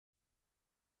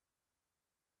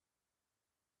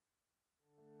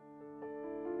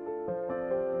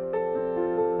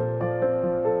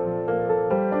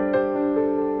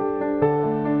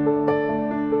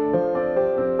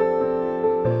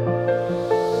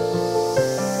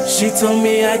She told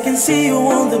me I can see you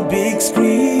on the big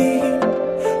screen,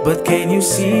 but can you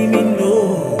see me?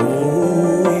 No.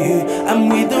 Yeah. I'm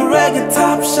with the ragged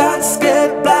top shot,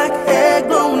 scared black hair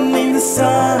glowing in the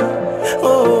sun.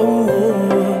 Oh,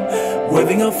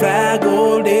 waving a flag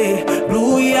all day,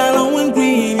 blue, yellow, and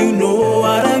green. You know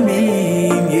what I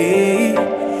mean,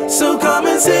 yeah. So come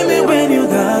and see me when you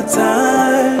got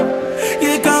time.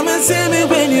 Yeah, come and see me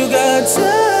when you got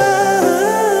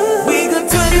time. We got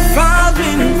 25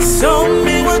 minutes. Show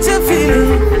me what you're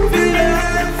feeling.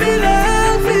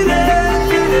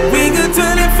 We got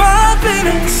 25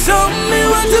 minutes. Show me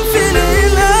what you're feeling.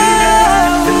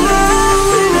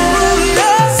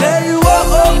 Say oh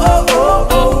oh oh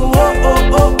oh oh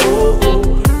oh oh oh.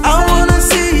 I wanna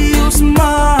see you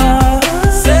smile.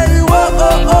 Say oh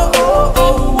oh oh oh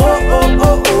oh oh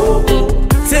oh oh oh.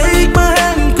 Take my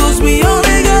hand, 'cause we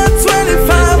only got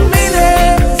 25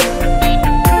 minutes.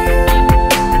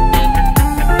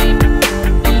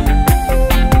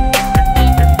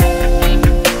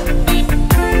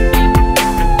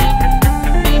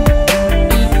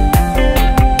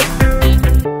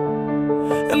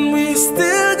 And we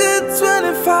still get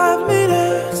 25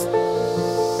 minutes.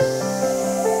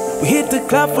 We hit the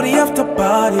club for the after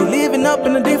party, living up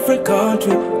in a different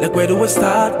country. Like, where do we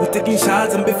start? We're taking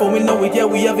shots, and before we know it, yeah,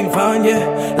 we having fun,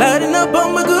 yeah. Lighting up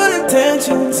on my good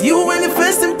intentions, you and your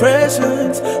first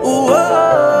impressions. Ooh,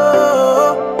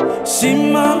 oh, she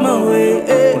mama way,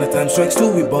 eh. When the time strikes two,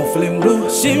 we both feeling blue.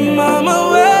 She mama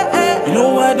way, eh. You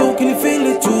know I do, can you feel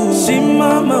it too? She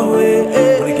mama way,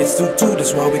 eh. When it gets to two,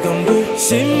 that's what we gon' do.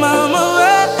 She mama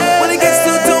way, eh.